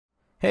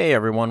Hey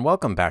everyone,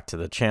 welcome back to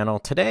the channel.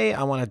 Today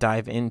I want to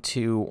dive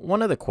into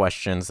one of the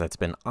questions that's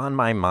been on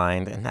my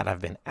mind and that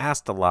I've been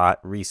asked a lot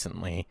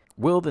recently.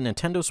 Will the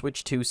Nintendo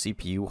Switch 2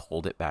 CPU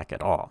hold it back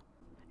at all?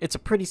 It's a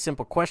pretty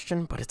simple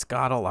question, but it's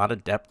got a lot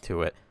of depth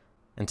to it.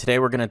 And today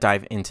we're going to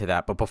dive into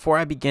that. But before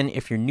I begin,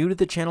 if you're new to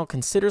the channel,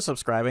 consider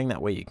subscribing.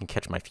 That way you can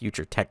catch my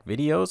future tech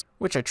videos,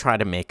 which I try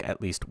to make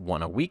at least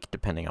one a week,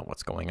 depending on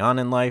what's going on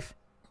in life.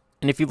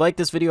 And if you like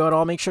this video at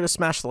all, make sure to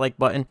smash the like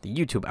button. The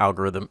YouTube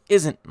algorithm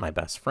isn't my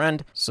best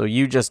friend, so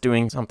you just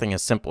doing something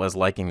as simple as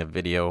liking the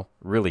video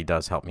really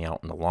does help me out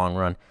in the long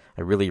run.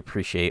 I really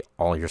appreciate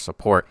all your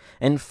support.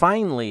 And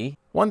finally,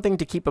 one thing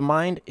to keep in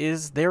mind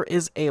is there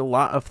is a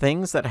lot of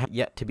things that have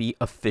yet to be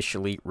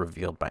officially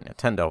revealed by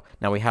Nintendo.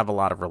 Now, we have a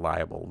lot of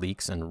reliable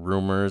leaks and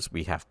rumors.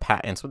 We have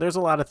patents, but there's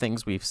a lot of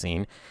things we've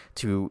seen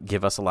to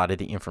give us a lot of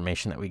the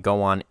information that we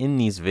go on in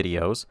these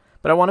videos.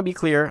 But I want to be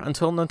clear,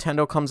 until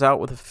Nintendo comes out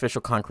with official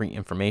concrete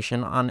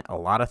information on a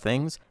lot of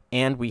things,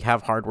 and we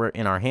have hardware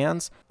in our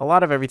hands, a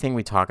lot of everything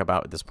we talk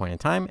about at this point in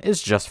time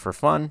is just for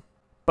fun.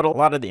 But a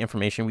lot of the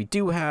information we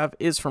do have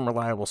is from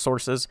reliable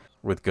sources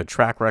with good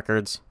track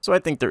records. So I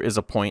think there is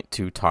a point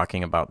to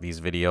talking about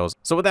these videos.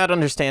 So with that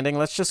understanding,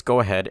 let's just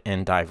go ahead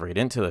and dive right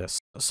into this.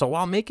 So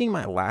while making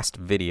my last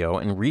video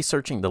and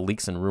researching the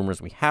leaks and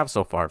rumors we have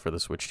so far for the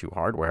Switch 2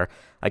 hardware,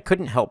 I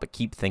couldn't help but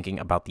keep thinking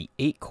about the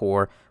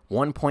 8-core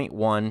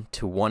 1.1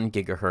 to 1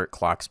 GHz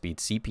clock speed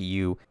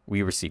CPU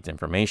we received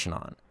information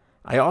on.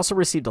 I also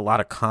received a lot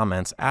of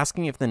comments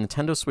asking if the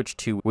Nintendo Switch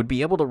 2 would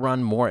be able to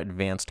run more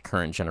advanced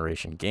current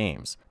generation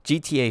games,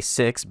 GTA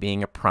 6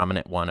 being a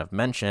prominent one of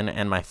mention,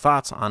 and my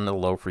thoughts on the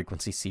low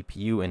frequency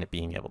CPU and it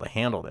being able to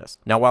handle this.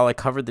 Now, while I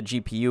covered the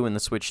GPU in the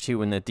Switch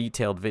 2 in the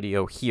detailed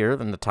video here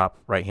in the top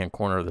right hand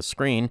corner of the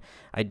screen,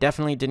 I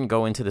definitely didn't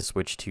go into the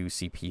Switch 2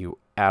 CPU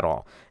at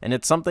all, and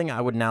it's something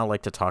I would now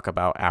like to talk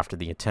about after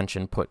the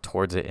attention put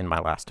towards it in my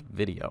last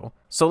video.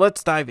 So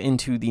let's dive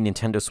into the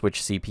Nintendo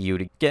Switch CPU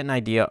to get an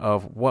idea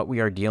of what we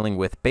are dealing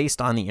with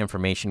based on the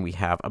information we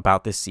have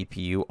about this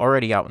CPU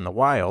already out in the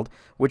wild,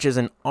 which is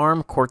an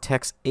ARM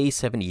Cortex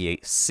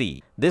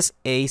A78C. This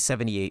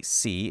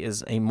A78C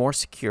is a more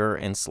secure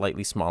and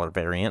slightly smaller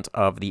variant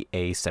of the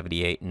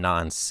A78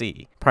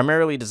 non-C,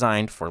 primarily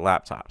designed for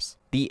laptops.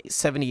 The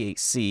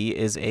 78C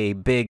is a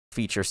big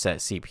feature set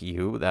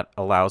CPU that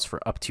allows for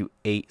up to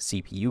 8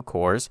 CPU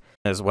cores,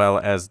 as well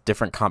as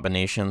different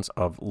combinations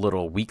of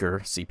little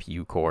weaker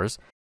CPU cores,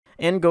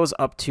 and goes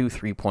up to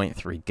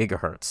 3.3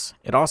 GHz.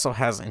 It also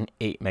has an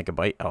 8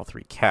 MB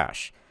L3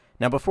 cache.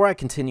 Now, before I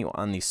continue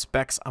on these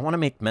specs, I want to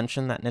make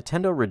mention that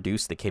Nintendo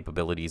reduced the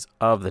capabilities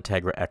of the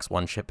Tegra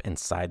X1 chip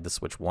inside the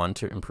Switch 1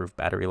 to improve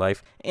battery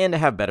life and to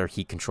have better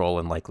heat control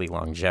and likely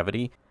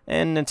longevity,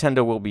 and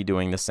Nintendo will be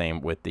doing the same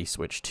with the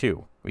Switch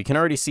 2. We can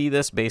already see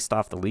this based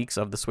off the leaks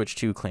of the Switch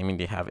 2 claiming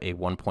to have a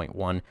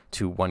 1.1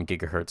 to 1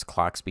 GHz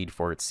clock speed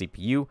for its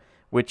CPU,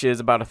 which is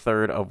about a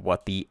third of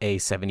what the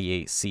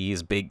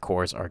A78C's big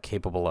cores are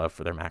capable of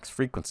for their max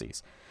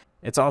frequencies.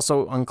 It's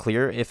also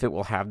unclear if it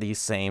will have the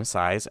same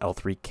size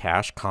L3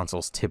 cache.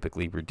 Consoles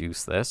typically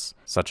reduce this,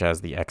 such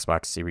as the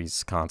Xbox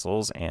Series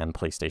consoles and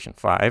PlayStation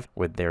 5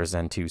 with their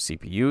Zen 2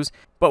 CPUs,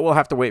 but we'll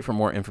have to wait for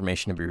more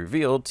information to be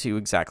revealed to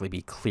exactly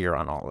be clear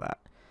on all of that.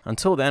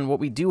 Until then,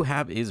 what we do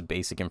have is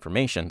basic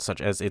information,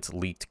 such as its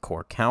leaked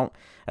core count,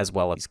 as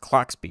well as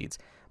clock speeds.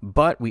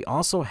 But we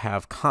also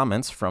have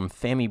comments from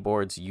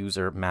FamiBoard's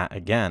user Matt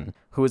Again,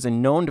 who is a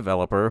known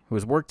developer who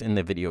has worked in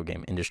the video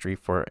game industry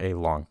for a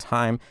long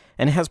time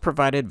and has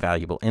provided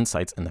valuable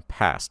insights in the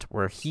past,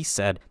 where he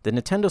said the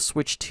Nintendo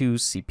Switch 2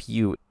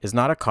 CPU is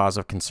not a cause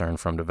of concern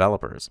from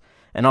developers.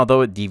 And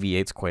although it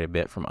deviates quite a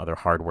bit from other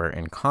hardware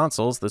and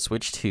consoles, the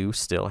Switch 2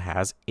 still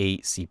has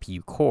 8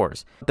 CPU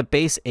cores. The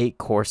base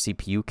 8-core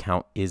CPU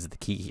count is the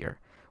key here.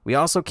 We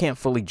also can't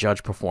fully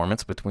judge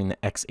performance between the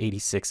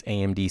x86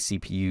 AMD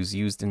CPUs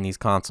used in these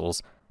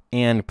consoles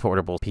and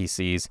portable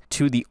PCs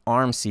to the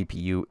ARM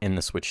CPU in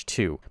the Switch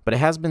 2, but it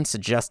has been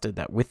suggested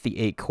that with the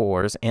 8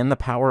 cores and the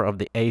power of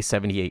the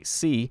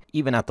A78C,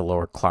 even at the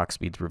lower clock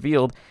speeds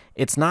revealed,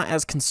 it's not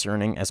as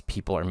concerning as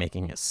people are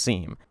making it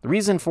seem. The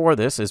reason for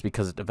this is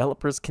because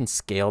developers can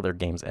scale their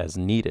games as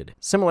needed,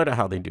 similar to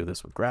how they do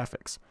this with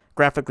graphics.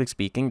 Graphically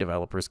speaking,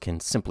 developers can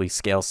simply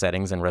scale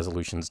settings and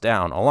resolutions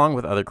down, along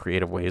with other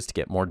creative ways to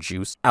get more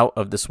juice out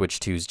of the Switch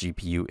 2's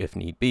GPU if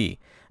need be.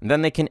 And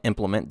then they can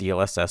implement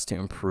DLSS to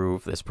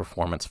improve this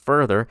performance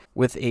further,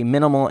 with a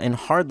minimal and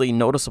hardly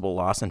noticeable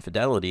loss in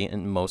fidelity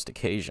in most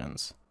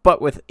occasions. But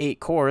with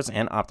 8 cores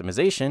and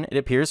optimization, it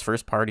appears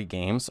first-party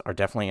games are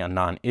definitely a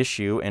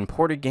non-issue, and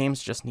ported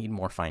games just need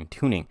more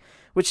fine-tuning,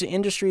 which the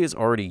industry is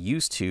already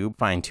used to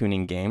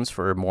fine-tuning games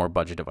for more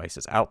budget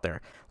devices out there,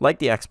 like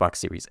the Xbox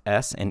Series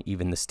S and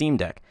even the Steam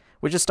Deck,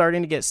 which is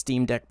starting to get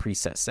Steam Deck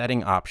preset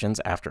setting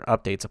options after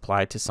updates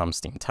applied to some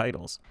Steam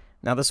titles.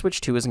 Now, the Switch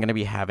 2 isn't going to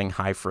be having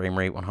high frame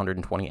rate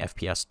 120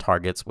 FPS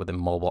targets with a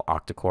mobile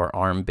octa-core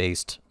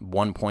ARM-based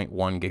 1.1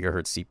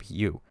 GHz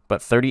CPU,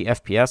 but 30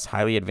 FPS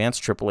highly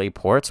advanced AAA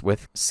ports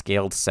with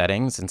scaled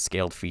settings and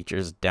scaled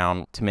features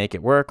down to make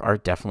it work are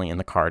definitely in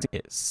the cards,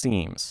 it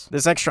seems.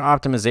 This extra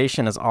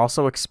optimization is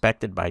also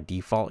expected by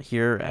default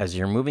here, as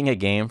you're moving a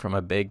game from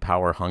a big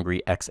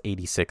power-hungry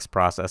x86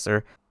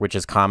 processor, which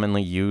is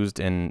commonly used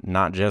in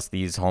not just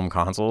these home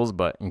consoles,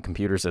 but in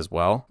computers as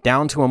well,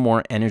 down to a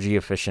more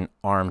energy-efficient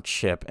ARM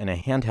chip in a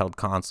handheld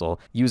console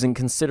using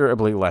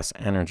considerably less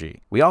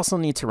energy. We also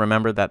need to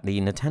remember that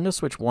the Nintendo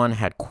Switch 1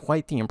 had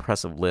quite the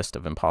impressive list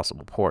of impossible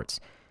ports.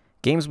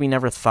 Games we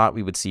never thought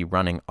we would see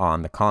running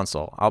on the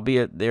console,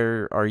 albeit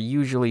there are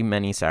usually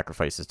many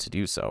sacrifices to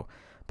do so.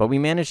 But we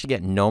managed to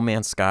get No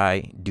Man's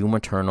Sky, Doom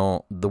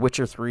Eternal, The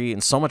Witcher 3,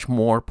 and so much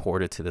more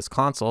ported to this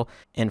console,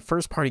 and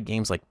first-party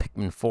games like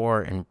Pikmin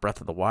 4 and Breath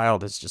of the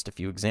Wild, as just a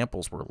few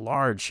examples, were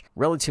large,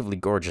 relatively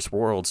gorgeous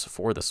worlds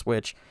for the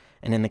Switch,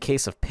 and in the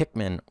case of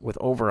Pikmin, with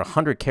over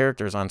 100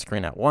 characters on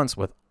screen at once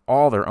with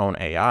all their own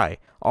AI,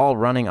 all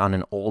running on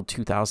an old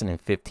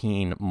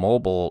 2015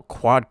 mobile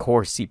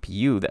quad-core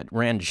CPU that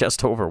ran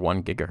just over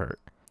 1 GHz.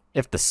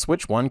 If the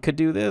Switch 1 could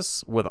do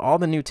this, with all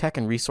the new tech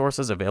and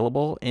resources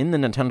available in the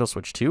Nintendo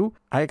Switch 2,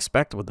 I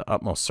expect with the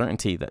utmost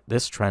certainty that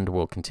this trend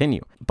will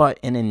continue, but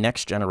in a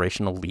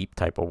next-generational leap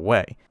type of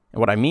way. And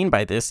what I mean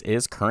by this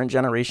is current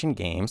generation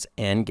games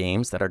and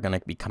games that are going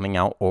to be coming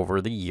out over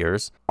the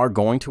years are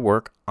going to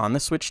work on the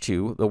Switch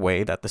 2 the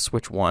way that the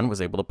Switch 1 was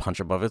able to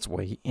punch above its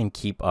weight and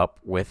keep up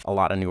with a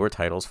lot of newer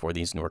titles for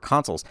these newer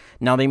consoles.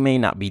 Now, they may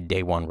not be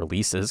day one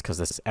releases because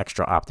this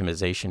extra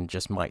optimization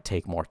just might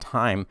take more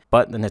time,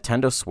 but the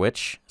Nintendo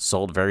Switch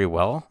sold very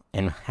well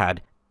and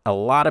had a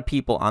lot of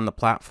people on the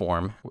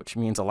platform, which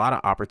means a lot of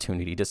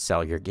opportunity to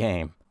sell your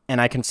game. And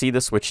I can see the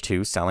Switch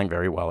 2 selling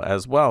very well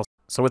as well.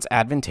 So it's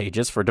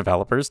advantageous for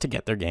developers to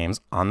get their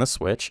games on the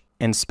Switch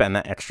and spend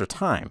that extra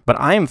time. But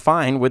I am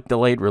fine with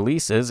delayed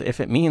releases if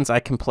it means I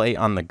can play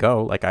on the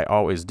go like I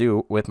always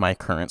do with my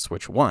current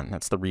Switch 1.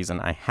 That's the reason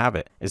I have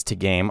it, is to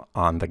game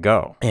on the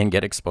go and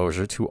get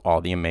exposure to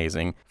all the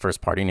amazing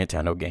first-party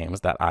Nintendo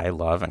games that I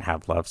love and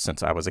have loved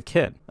since I was a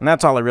kid. And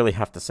that's all I really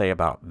have to say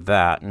about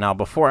that. Now,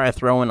 before I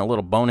throw in a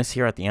little bonus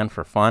here at the end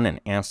for fun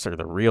and answer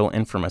the real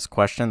infamous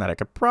question that I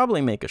could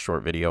probably make a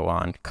short video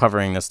on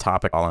covering this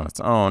topic all on its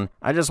own,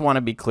 I just want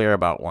to be clear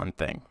about one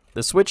thing.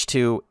 The Switch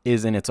 2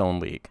 is in its own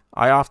league.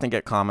 I often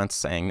get comments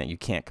saying that you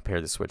can't compare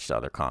the Switch to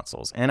other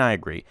consoles, and I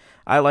agree.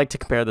 I like to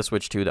compare the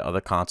Switch 2 to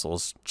other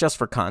consoles just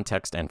for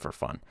context and for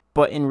fun.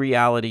 But in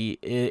reality,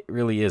 it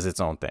really is its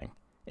own thing.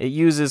 It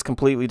uses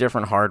completely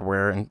different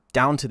hardware and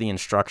down to the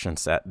instruction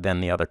set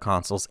than the other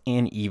consoles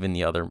and even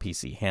the other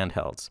PC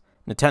handhelds.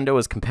 Nintendo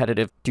is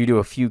competitive due to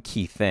a few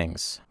key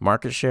things: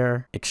 market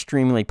share,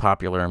 extremely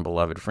popular and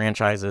beloved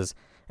franchises,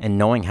 and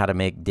knowing how to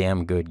make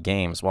damn good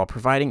games while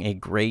providing a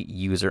great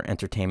user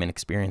entertainment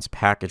experience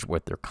package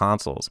with their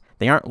consoles.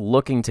 They aren't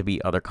looking to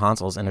beat other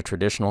consoles in a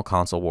traditional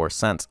console war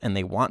sense, and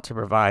they want to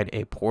provide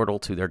a portal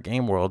to their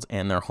game worlds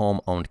and their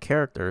home-owned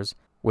characters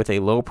with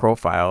a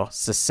low-profile,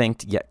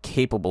 succinct, yet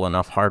capable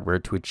enough hardware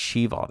to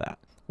achieve all that.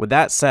 With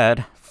that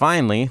said,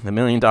 finally, the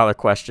million-dollar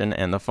question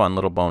and the fun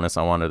little bonus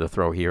I wanted to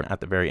throw here at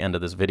the very end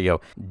of this video: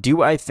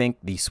 do I think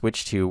the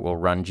Switch 2 will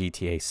run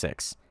GTA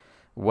 6?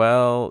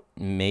 Well,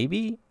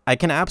 maybe? I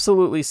can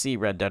absolutely see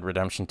Red Dead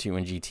Redemption 2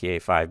 and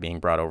GTA 5 being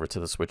brought over to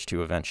the Switch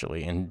 2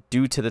 eventually, and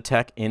due to the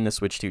tech in the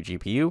Switch 2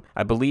 GPU,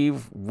 I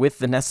believe with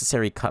the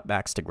necessary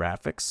cutbacks to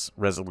graphics,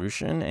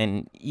 resolution,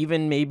 and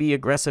even maybe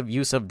aggressive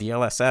use of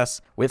DLSS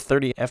with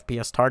 30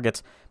 FPS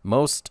targets,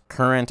 most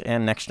current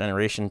and next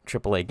generation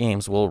AAA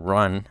games will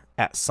run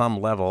at some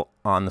level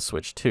on the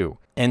Switch 2.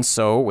 And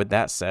so, with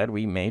that said,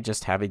 we may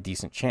just have a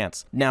decent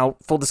chance. Now,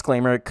 full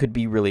disclaimer, it could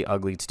be really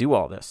ugly to do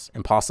all this.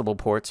 Impossible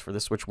ports for the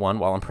Switch 1,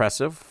 while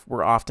impressive,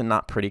 were often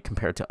not pretty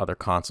compared to other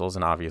consoles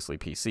and obviously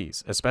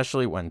PCs,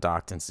 especially when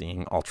docked and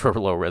seeing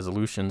ultra-low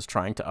resolutions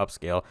trying to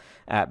upscale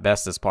at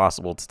best as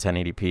possible to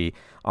 1080p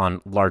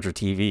on larger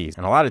TVs.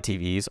 And a lot of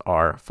TVs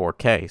are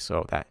 4K,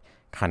 so that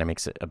kind of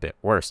makes it a bit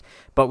worse.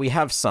 But we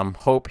have some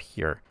hope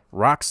here.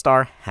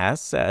 Rockstar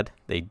has said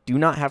they do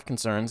not have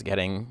concerns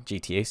getting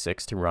GTA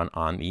 6 to run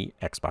on the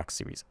Xbox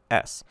Series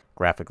S.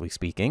 Graphically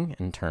speaking,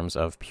 in terms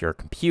of pure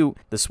compute,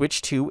 the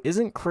Switch 2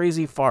 isn't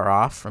crazy far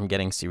off from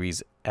getting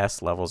Series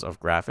S levels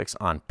of graphics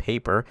on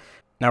paper.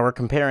 Now we're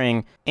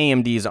comparing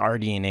AMD's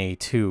RDNA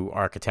 2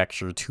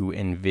 architecture to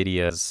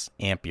Nvidia's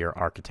Ampere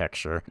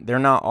architecture. They're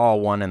not all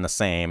one and the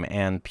same,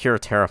 and pure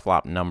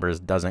teraflop numbers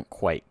doesn't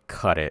quite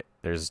cut it.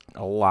 There's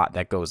a lot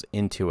that goes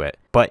into it.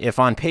 But if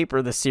on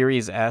paper the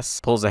Series S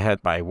pulls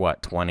ahead by,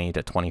 20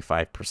 to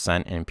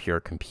 25% in pure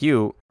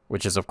compute,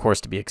 which is of course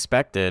to be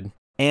expected,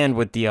 and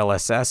with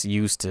DLSS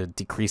used to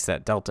decrease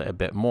that delta a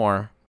bit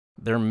more,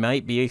 there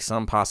might be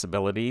some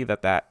possibility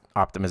that that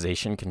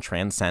optimization can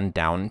transcend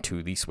down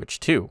to the Switch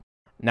 2.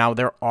 Now,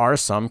 there are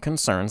some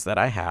concerns that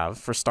I have.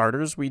 For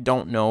starters, we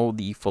don't know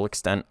the full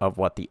extent of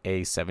what the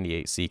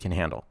A78C can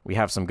handle. We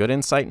have some good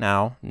insight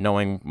now,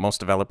 knowing most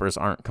developers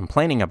aren't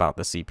complaining about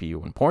the CPU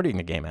when porting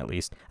the game, at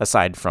least,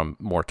 aside from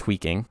more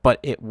tweaking, but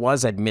it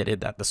was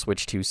admitted that the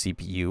Switch 2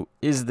 CPU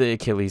is the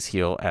Achilles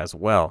heel as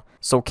well.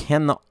 So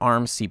can the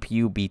ARM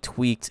CPU be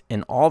tweaked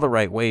in all the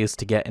right ways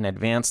to get an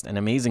advanced and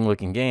amazing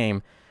looking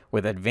game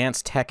with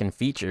advanced tech and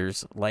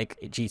features like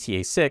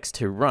GTA 6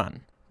 to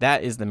run?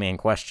 That is the main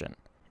question.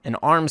 An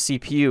ARM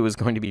CPU is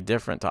going to be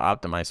different to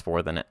optimize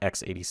for than an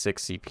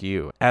x86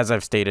 CPU, as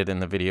I've stated in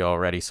the video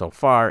already so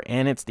far,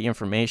 and it's the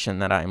information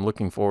that I'm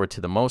looking forward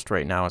to the most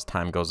right now as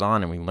time goes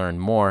on and we learn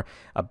more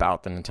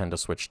about the Nintendo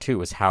Switch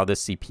 2, is how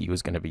this CPU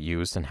is going to be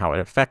used and how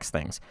it affects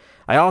things.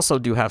 I also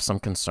do have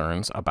some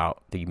concerns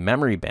about the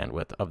memory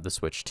bandwidth of the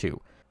Switch 2.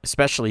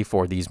 Especially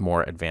for these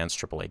more advanced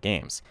AAA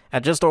games.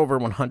 At just over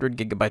 100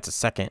 gigabytes a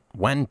second,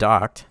 when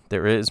docked,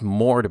 there is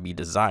more to be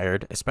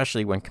desired,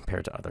 especially when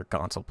compared to other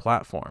console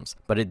platforms.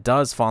 But it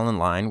does fall in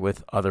line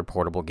with other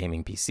portable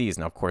gaming PCs.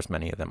 Now, of course,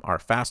 many of them are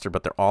faster,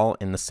 but they're all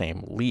in the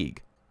same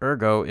league.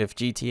 Ergo, if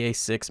GTA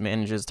 6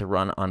 manages to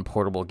run on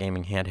portable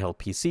gaming handheld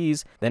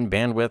PCs, then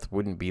bandwidth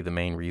wouldn't be the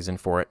main reason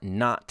for it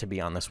not to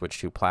be on the Switch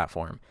 2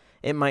 platform.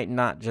 It might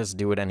not just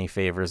do it any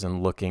favors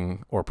in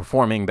looking or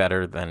performing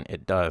better than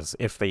it does,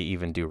 if they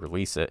even do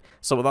release it.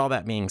 So with all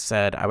that being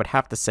said, I would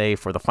have to say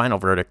for the final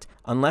verdict,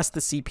 unless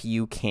the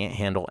CPU can't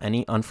handle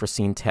any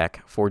unforeseen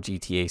tech for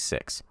GTA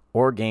 6,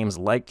 or games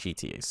like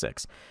GTA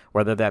 6,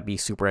 whether that be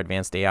super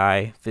advanced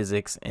AI,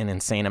 physics, an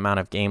insane amount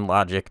of game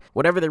logic,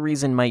 whatever the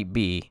reason might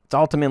be, it's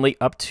ultimately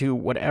up to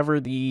whatever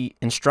the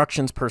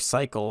instructions per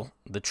cycle,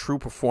 the true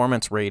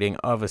performance rating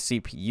of a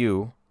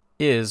CPU,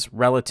 is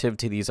relative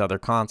to these other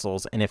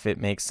consoles, and if it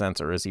makes sense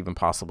or is even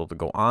possible to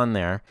go on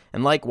there.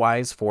 And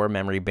likewise for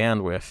memory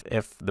bandwidth,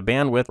 if the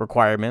bandwidth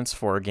requirements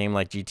for a game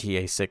like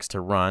GTA 6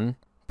 to run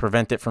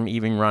prevent it from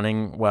even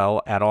running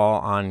well at all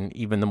on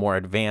even the more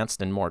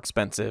advanced and more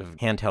expensive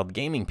handheld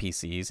gaming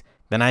PCs,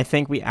 then I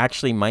think we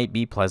actually might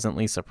be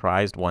pleasantly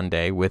surprised one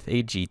day with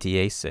a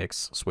GTA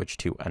 6 Switch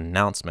 2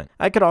 announcement.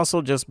 I could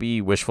also just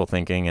be wishful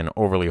thinking and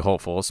overly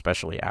hopeful,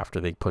 especially after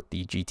they put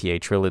the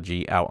GTA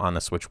trilogy out on the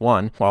Switch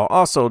 1, while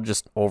also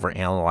just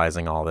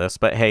overanalyzing all this.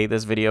 But hey,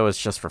 this video is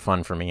just for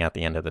fun for me at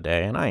the end of the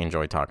day, and I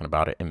enjoy talking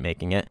about it and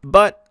making it.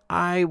 But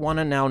I want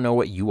to now know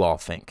what you all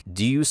think.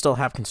 Do you still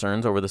have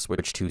concerns over the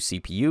Switch 2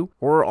 CPU?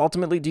 Or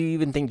ultimately, do you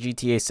even think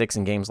GTA 6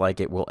 and games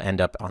like it will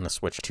end up on the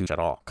Switch 2 at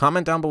all?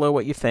 Comment down below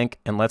what you think,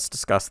 and let's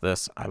discuss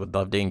this. I would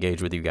love to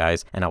engage with you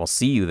guys, and I will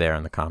see you there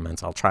in the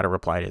comments. I'll try to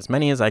reply to as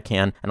many as I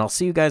can, and I'll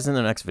see you guys in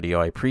the next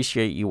video. I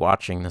appreciate you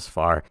watching this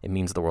far. It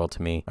means the world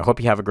to me. I hope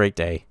you have a great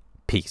day.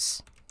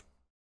 Peace.